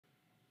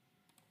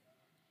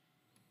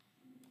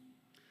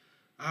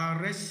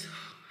Let's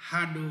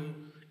handle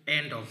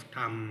end of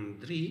term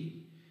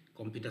 3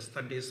 computer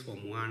studies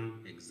form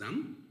 1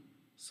 exam.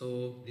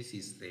 So this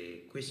is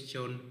the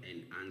question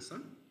and answer.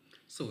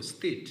 So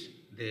state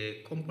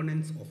the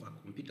components of a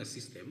computer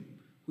system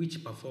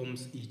which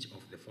performs each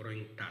of the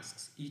following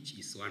tasks. Each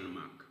is 1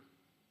 mark.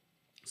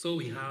 So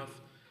we have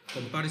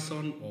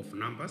comparison of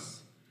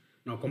numbers.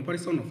 Now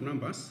comparison of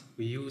numbers,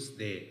 we use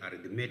the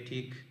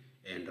arithmetic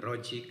and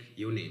logic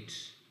unit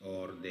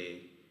or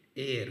the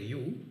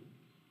ALU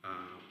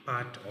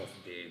part of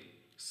the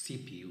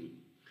CPU.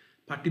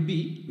 Part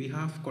B, we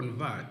have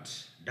convert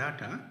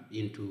data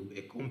into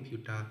a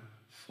computer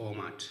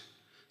format.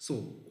 So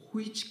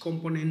which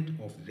component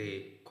of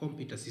the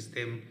computer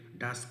system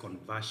does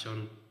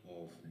conversion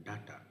of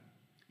data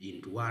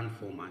into one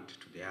format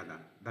to the other?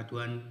 That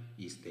one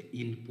is the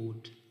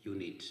input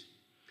unit.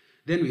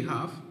 Then we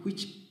have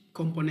which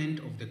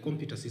component of the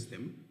computer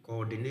system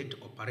coordinate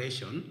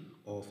operation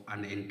of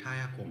an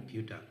entire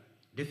computer.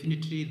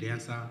 Definitely the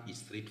answer is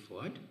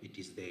straightforward. It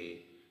is the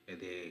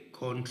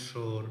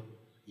control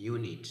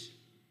unit.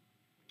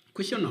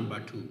 Question number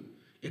 2.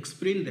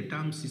 Explain the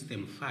term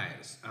system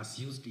files as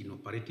used in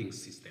operating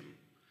system.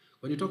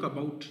 When you talk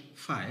about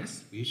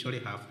files, we usually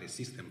have the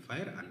system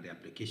file and the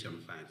application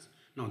files.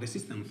 Now the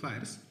system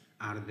files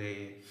are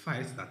the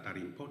files that are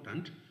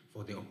important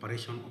for the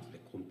operation of the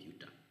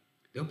computer.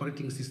 The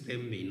operating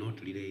system may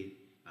not really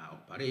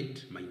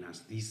operate minus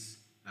these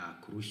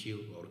crucial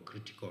or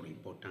critical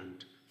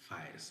important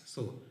files.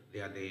 So they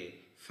are the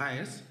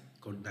files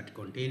that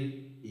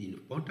contain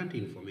important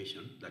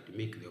information that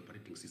make the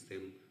operating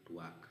system to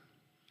work.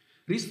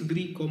 List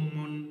 3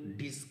 common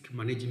disk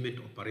management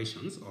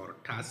operations or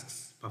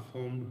tasks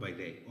performed by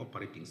the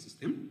operating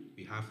system.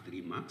 We have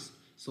 3 marks.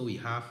 So we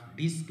have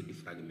disk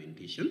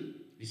defragmentation.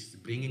 This is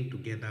bringing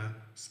together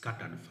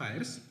scattered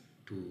files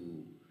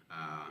to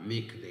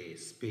make the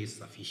space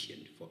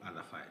sufficient for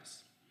other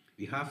files.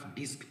 We have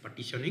disk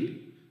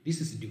partitioning. This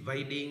is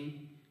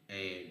dividing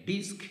a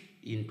disk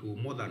into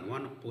more than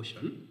one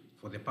portion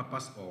for the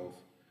purpose of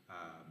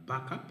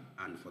backup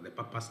and for the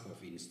purpose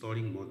of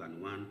installing more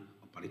than one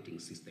operating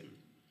system.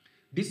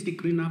 Disk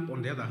cleanup,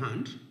 on the other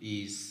hand,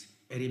 is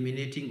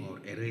eliminating or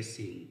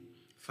erasing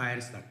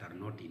files that are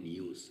not in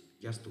use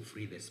just to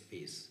free the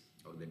space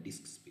or the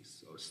disk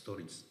space or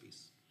storage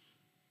space.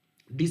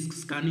 Disk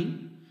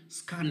scanning.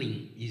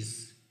 Scanning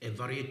is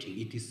evaluating.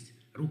 It is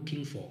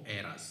looking for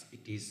errors.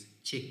 It is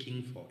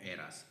checking for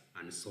errors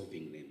and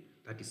solving them.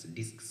 That is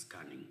disk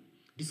scanning.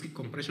 Disk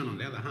compression, on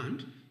the other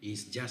hand,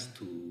 is just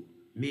to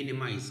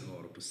minimize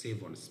or to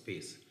save on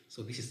space.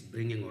 So this is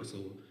bringing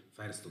also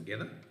files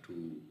together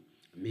to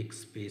make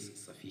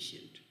space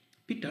sufficient.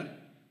 Peter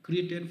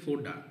created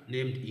folder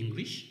named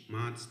English,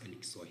 Maths, and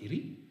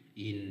Kiswahili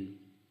in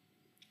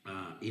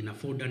a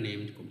folder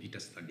named Computer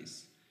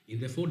Studies. In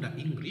the folder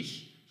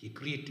English, he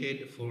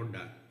created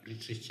folder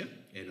Literature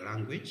and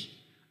Language,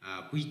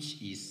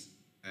 which is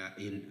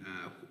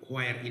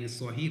while in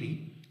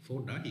Swahili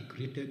folder, he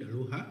created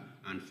Lugha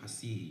and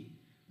Fasihi.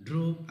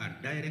 Draw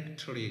a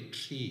directory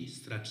tree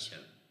structure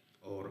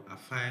or a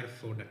file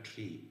folder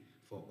tree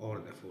for all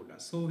the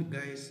folders. So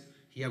guys,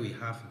 here we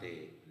have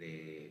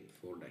the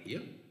folder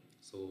here.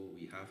 So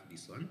we have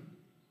this one.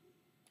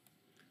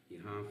 We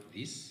have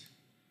this.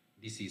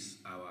 This is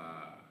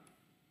our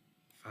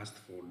first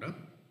folder.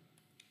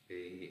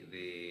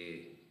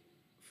 The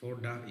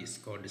folder is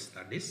called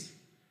Studies,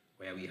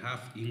 where we have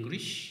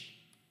English.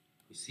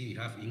 You see, we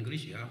have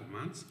English, we have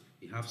Maths,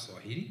 we have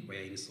Swahili,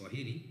 where in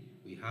Swahili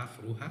we have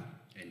Lugha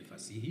and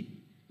Fasihi.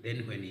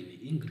 Then when in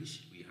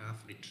English, we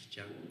have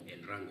Literature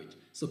and Language.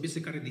 So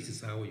basically, this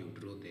is how you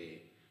draw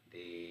the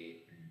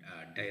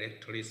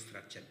directory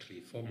structure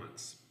tree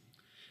formats.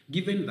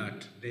 Given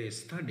that the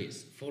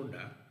Studies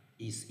folder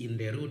is in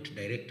the root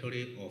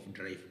directory of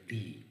drive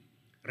D,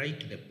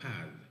 write the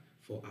path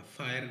for a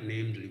file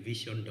named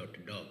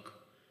revision.doc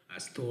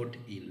stored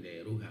in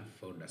the Lugha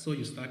folder. So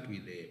you start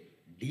with the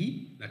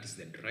D, that is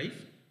the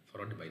drive,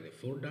 followed by the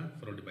folder,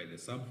 followed by the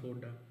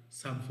subfolder,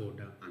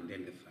 and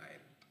then the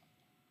file.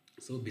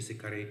 So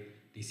basically,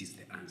 this is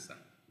the answer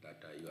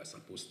that you are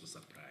supposed to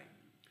supply.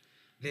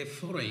 The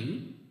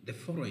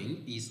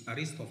following is a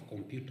list of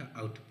computer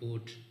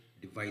output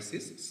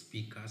devices: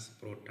 speakers,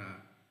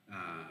 plotter,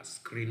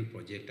 screen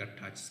projector,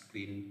 touch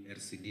screen,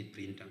 LCD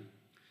printer.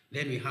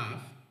 Then we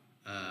have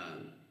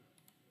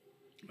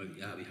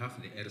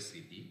the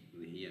LCD.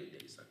 Here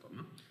there is a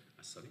comma.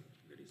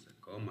 There is a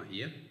comma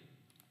here.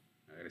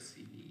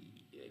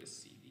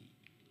 LCD,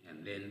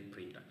 and then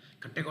printer.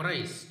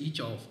 Categorize each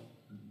of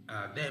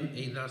them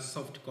either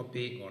soft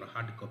copy or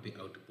hard copy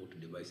output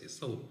devices.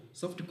 So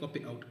soft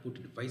copy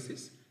output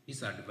devices,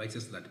 these are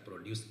devices that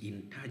produce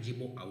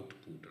intangible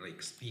output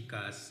like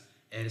speakers,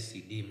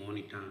 LCD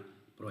monitor,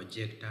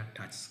 projector,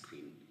 touch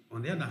screen.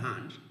 On the other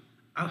hand,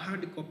 our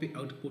hard copy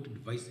output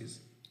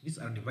devices, these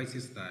are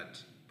devices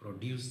that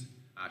produce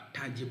a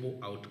tangible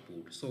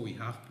output. So we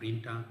have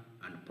printer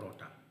and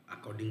plotter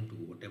according to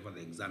whatever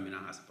the examiner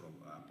has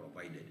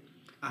provided.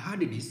 A hard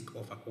disk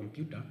of a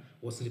computer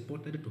was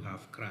reported to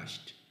have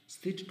crashed.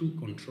 State 2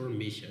 control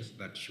measures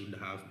that should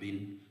have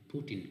been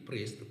put in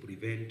place to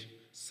prevent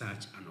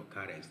such an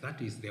occurrence.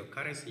 That is, the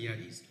occurrence here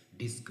is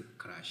disk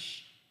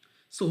crash.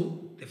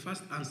 So the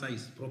first answer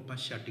is proper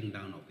shutting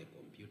down of the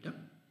computer,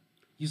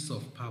 use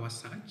of power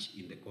surge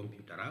in the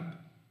computer lab,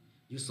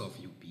 use of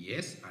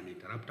UPS,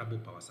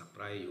 uninterruptible power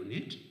supply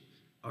unit.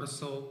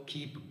 Also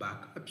keep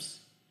backups.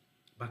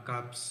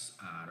 Backups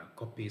are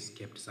copies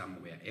kept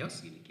somewhere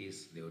else in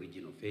case the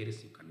original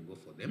fails, you can go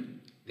for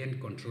them. Then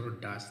control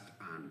dust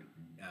and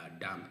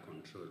damp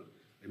control.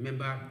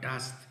 Remember,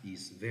 dust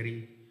is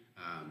very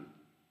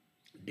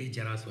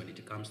dangerous when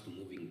it comes to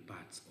moving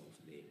parts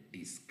of the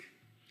disk.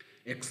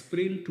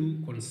 Explain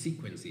 2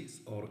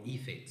 consequences or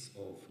effects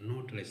of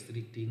not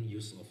restricting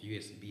use of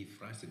USB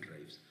flash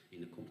drives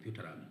in a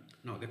computer lab.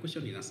 Now, the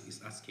question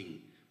is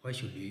asking, why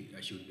should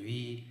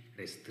we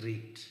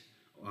restrict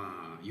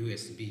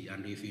USB,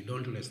 and if you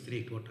don't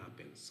restrict, what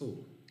happens?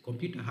 So,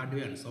 computer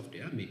hardware and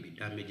software may be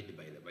damaged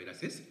by the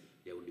viruses.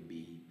 There would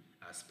be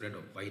a spread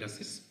of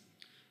viruses.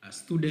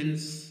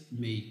 Students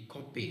may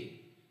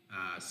copy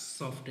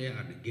software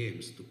and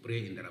games to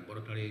play in the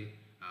laboratory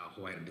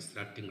while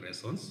distracting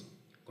lessons.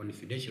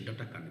 Confidential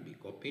data can be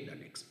copied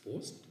and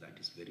exposed. That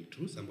is very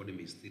true. Somebody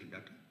may steal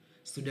data.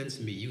 Students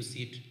may use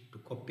it to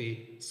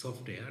copy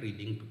software,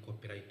 leading to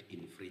copyright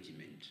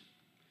infringement.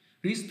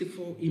 List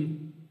 4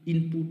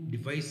 input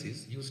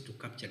devices used to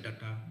capture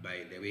data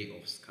by the way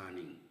of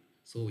scanning.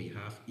 So we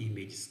have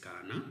image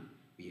scanner,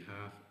 we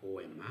have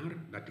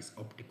OMR, that is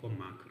optical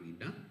mark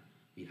reader,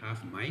 we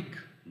have mic,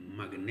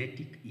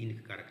 magnetic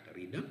ink character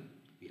reader,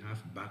 we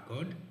have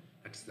barcode,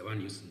 that's the one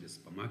used in the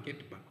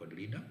supermarket, barcode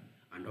reader,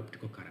 and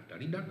optical character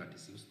reader, that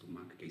is used to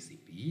mark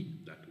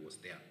KCPE, that was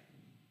there.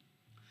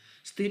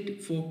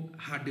 State 4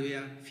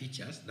 hardware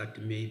features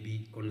that may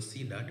be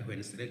considered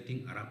when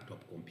selecting a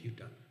laptop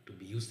computer to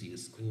be used in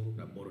school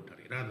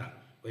laboratory. Rather,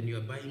 when you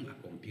are buying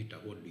a computer,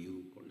 what do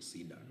you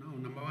consider? Now,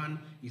 number 1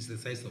 is the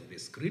size of the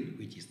screen,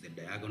 which is the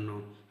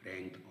diagonal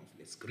length of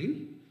the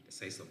screen, the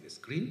size of the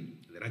screen.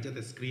 The larger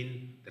the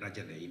screen, the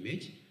larger the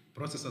image.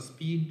 Processor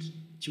speed,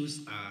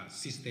 choose a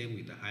system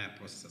with a higher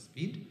processor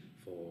speed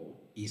for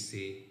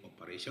easy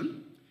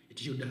operation. It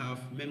should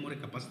have memory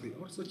capacity.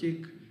 Also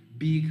check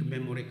big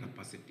memory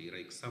capacity,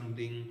 like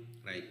something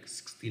like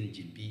 16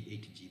 GB,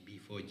 8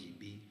 GB, 4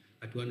 GB.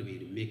 That one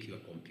will make your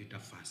computer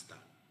faster.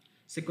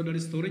 Secondary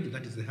storage,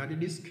 that is the hard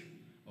disk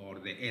or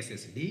the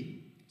SSD.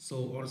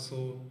 So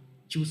also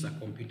choose a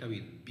computer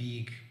with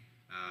big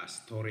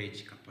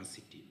storage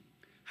capacity.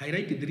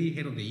 Highlight 3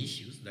 health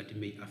issues that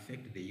may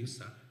affect the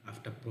user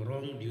after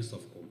prolonged use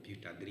of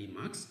computer. 3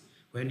 marks.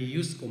 When you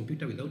use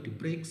computer without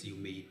breaks, you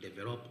may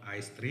develop eye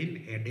strain,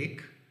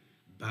 headache,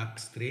 back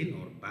strain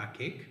or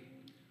backache,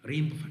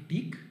 limb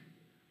fatigue,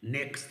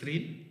 neck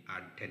strain,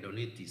 and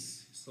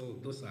tendonitis. So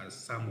those are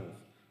some of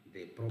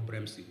the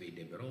problems you may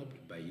develop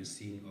by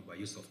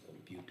use of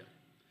computer.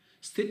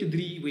 State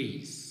 3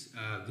 ways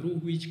through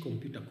which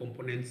computer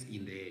components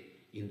in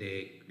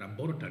the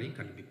laboratory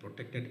can be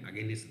protected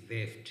against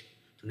theft.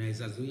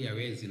 Tunaweza zuia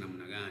wezi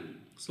namna gani?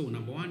 So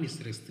number 1 is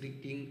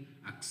restricting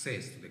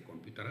access to the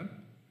computer lab,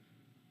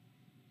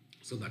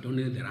 so that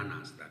only the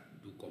runners that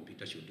do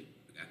computer should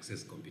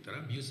access computer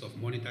lab. Use of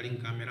monitoring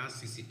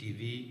cameras,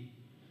 CCTV,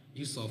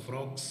 use of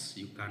rocks.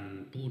 You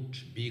can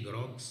put big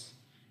rocks,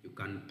 you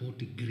can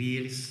put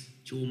grills,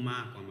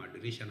 chuma kwa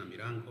madirisha na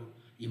milango,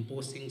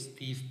 imposing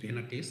stiff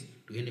penalties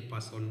to any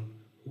person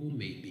who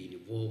may be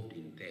involved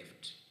in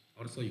theft.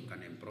 Also, you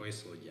can employ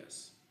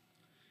soldiers.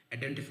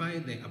 Identify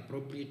the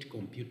appropriate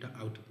computer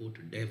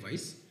output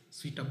device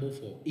suitable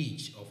for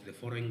each of the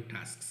following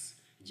tasks.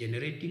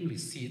 Generating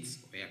receipts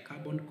where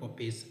carbon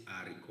copies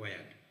are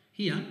required.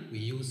 Here we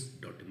use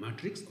dot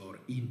matrix or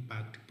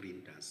impact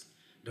printers.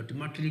 Dot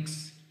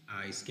matrix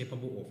is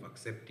capable of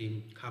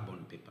accepting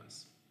carbon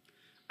papers.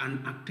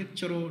 An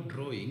architectural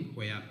drawing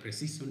where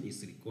precision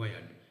is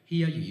required.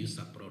 Here you use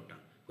a plotter.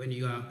 When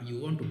you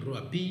want to draw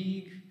a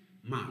big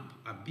map,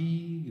 a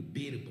big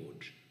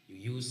billboard,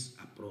 you use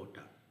a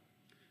plotter.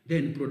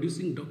 Then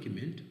producing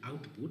document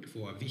output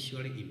for a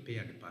visually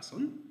impaired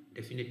person.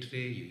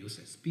 Definitely you use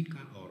a speaker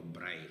or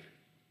braille.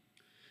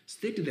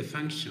 State the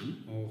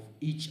function of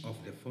each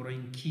of the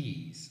following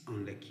keys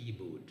on the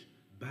keyboard.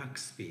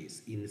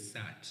 Backspace,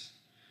 insert.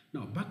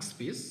 Now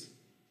backspace,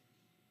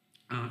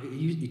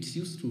 it's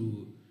used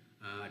to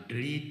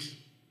delete.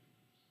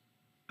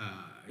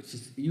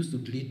 It's used to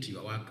delete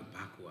your work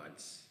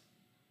backwards.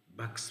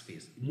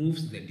 Backspace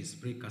moves the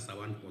display cursor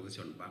 1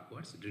 position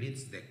backwards,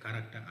 deletes the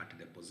character at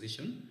the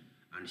position,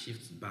 and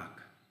shifts back.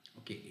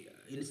 Okay,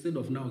 instead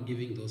of now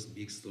giving those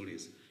big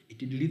stories, it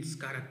deletes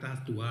characters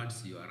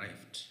towards your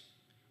left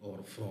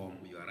or from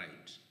your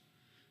right.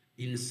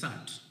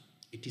 Insert,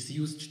 it is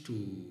used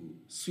to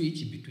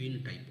switch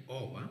between type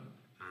over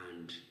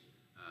and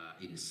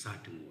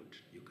insert mode.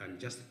 You can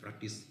just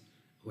practice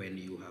when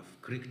you have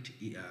clicked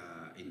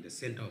in the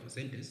center of a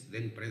sentence,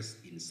 then press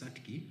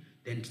insert key,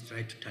 then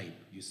try to type.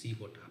 You see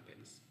what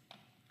happens.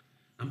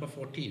 Number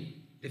 14.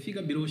 The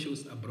figure below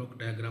shows a block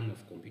diagram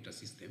of computer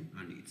system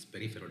and its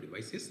peripheral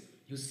devices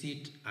use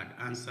it and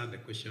answer the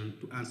question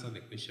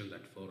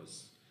that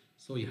follows.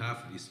 So we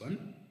have this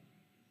one.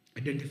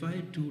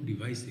 Identify two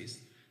devices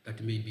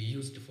that may be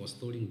used for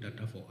storing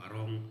data for a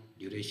long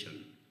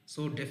duration.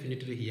 So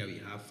definitely here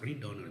we have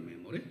read-only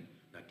memory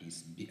that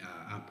is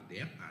up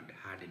there and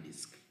hard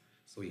disk.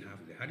 So we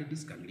have the hard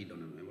disk and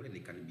read-only memory. They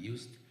can be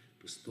used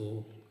to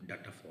store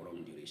data for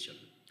long duration.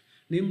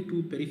 Name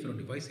two peripheral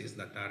devices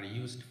that are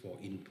used for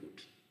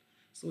input.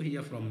 So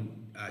here from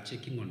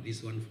checking on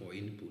this one for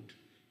input,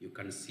 you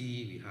can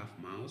see we have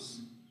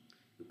mouse.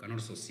 You can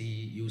also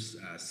use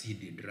a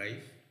CD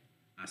drive,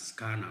 a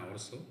scanner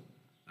also,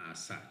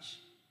 search.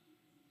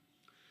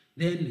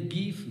 Then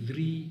give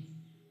three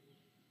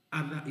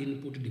other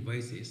input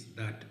devices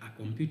that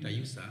a computer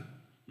user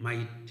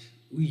might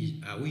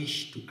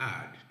wish to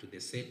add to the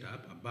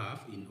setup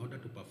above in order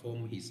to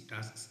perform his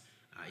tasks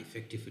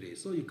effectively.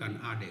 So you can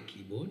add a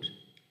keyboard,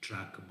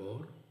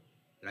 trackball,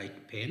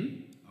 like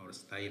pen or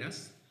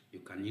stylus. You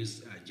can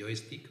use a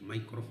joystick,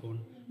 microphone,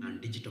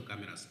 and digital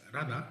cameras,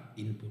 rather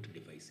input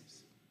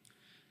devices.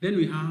 Then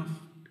we have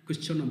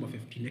question number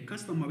 15. A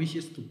customer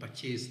wishes to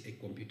purchase a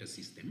computer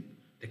system.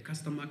 The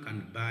customer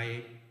can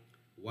buy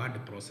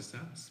word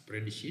processor,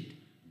 spreadsheet,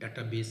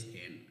 database,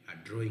 and a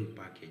drawing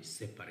package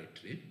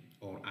separately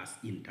or as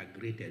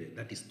integrated,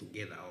 that is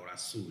together, or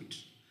as suite.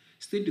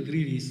 State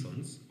three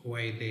reasons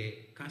why the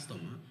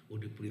customer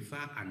would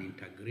prefer an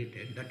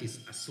integrated, that is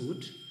a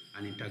suite,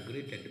 an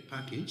integrated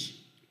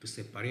package to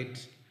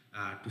separate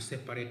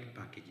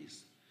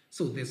packages.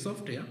 So the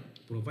software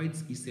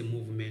provides easy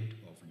movement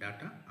of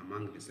data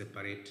among the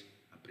separate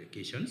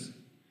applications.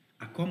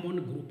 A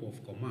common group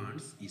of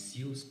commands is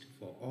used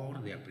for all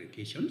the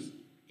applications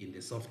in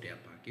the software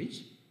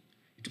package.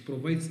 It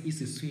provides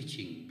easy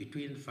switching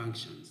between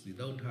functions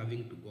without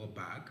having to go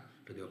back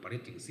to the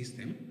operating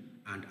system,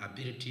 and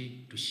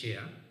ability to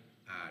share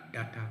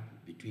data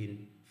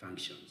between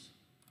functions.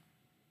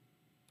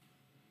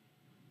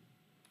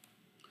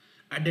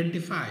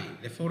 Identify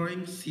the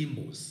following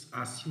symbols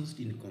as used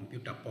in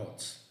computer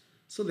ports.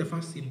 So the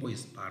first symbol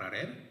is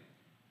parallel.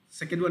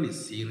 Second one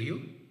is serial,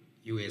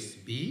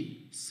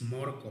 USB,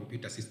 small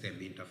computer system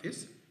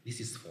interface. This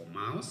is for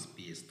mouse,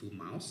 PS2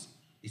 mouse.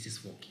 This is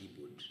for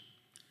keyboard.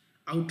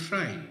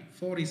 Outline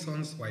 4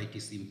 reasons why it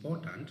is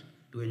important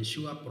to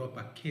ensure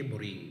proper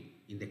cabling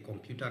in the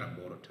computer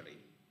laboratory.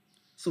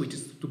 So it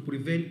is to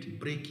prevent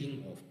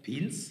breaking of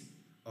pins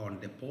on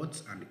the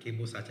ports and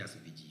cables such as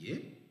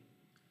VGA,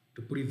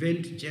 to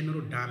prevent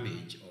general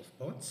damage of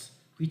ports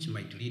which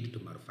might lead to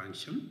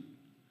malfunction,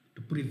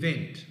 to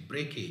prevent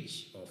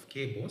breakage of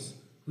cables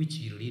which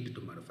will lead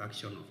to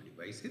malfunction of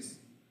devices,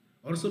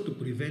 also to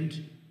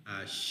prevent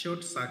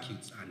short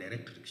circuits and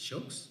electric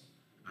shocks,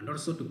 and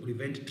also to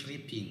prevent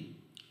tripping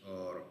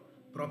or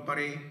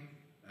properly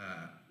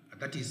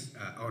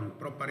on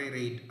properly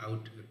laid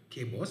out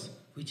cables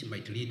which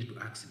might lead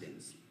to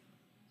accidents.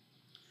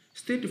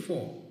 State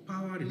 4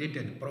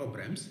 power-related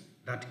problems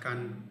that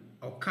can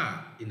occur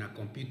in a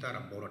computer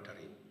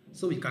laboratory.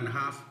 So we can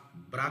have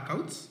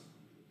blackouts,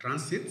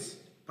 transits,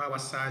 power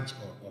surge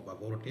or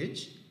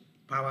overvoltage,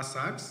 power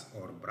sags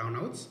or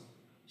brownouts,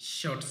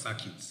 short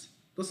circuits.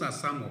 Those are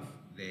some of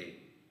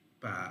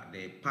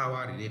the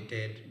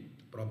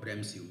power-related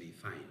problems you may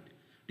find.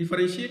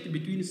 Differentiate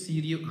between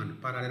serial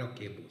and parallel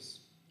cables.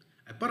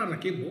 A parallel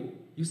cable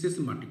uses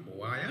multiple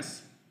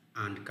wires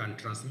and can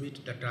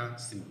transmit data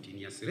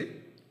simultaneously.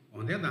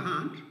 On the other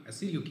hand, a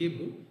serial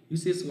cable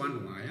uses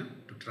one wire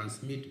to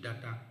transmit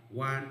data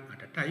one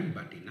at a time,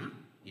 but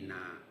in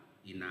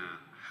a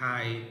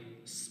high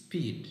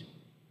speed.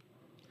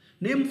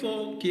 Name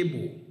 4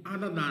 cable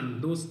other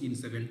than those in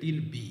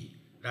 17B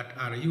that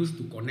are used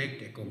to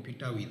connect a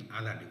computer with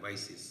other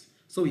devices.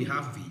 So we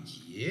have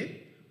VGA,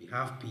 we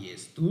have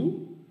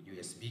PS2,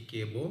 USB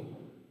cable,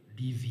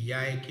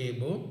 DVI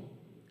cable,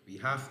 we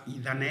have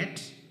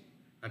Ethernet,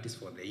 that is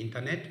for the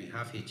internet, we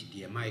have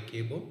HDMI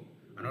cable,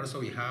 and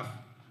also we have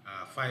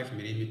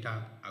 5mm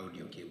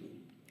audio cable.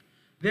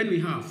 Then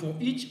we have, for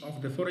each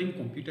of the following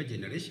computer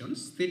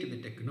generations, state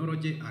the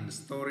technology and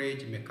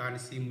storage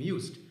mechanism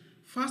used.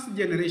 First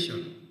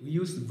generation, we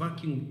used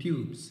vacuum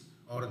tubes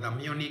or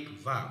thermionic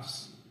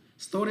valves.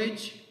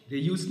 Storage, they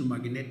used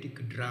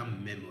magnetic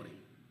drum memory.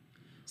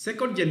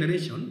 Second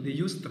generation, they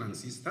used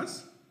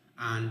transistors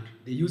and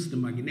they used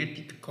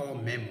magnetic core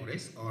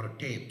memories or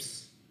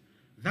tapes.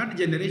 Third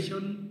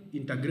generation,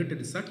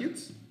 integrated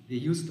circuits, they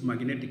used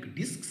magnetic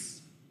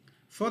disks.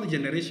 Fourth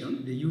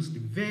generation, they used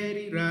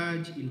very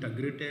large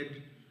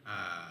integrated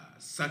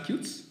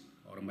circuits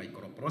or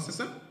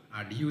microprocessor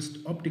and used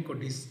optical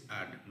discs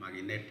and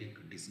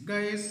magnetic discs.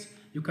 Guys,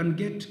 you can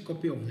get a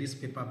copy of this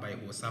paper by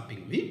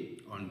WhatsApping me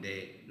on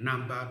the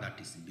number that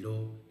is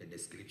below the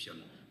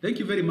description. Thank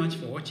you very much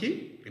for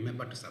watching.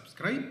 Remember to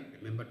subscribe,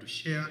 remember to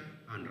share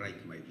and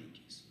like my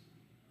videos.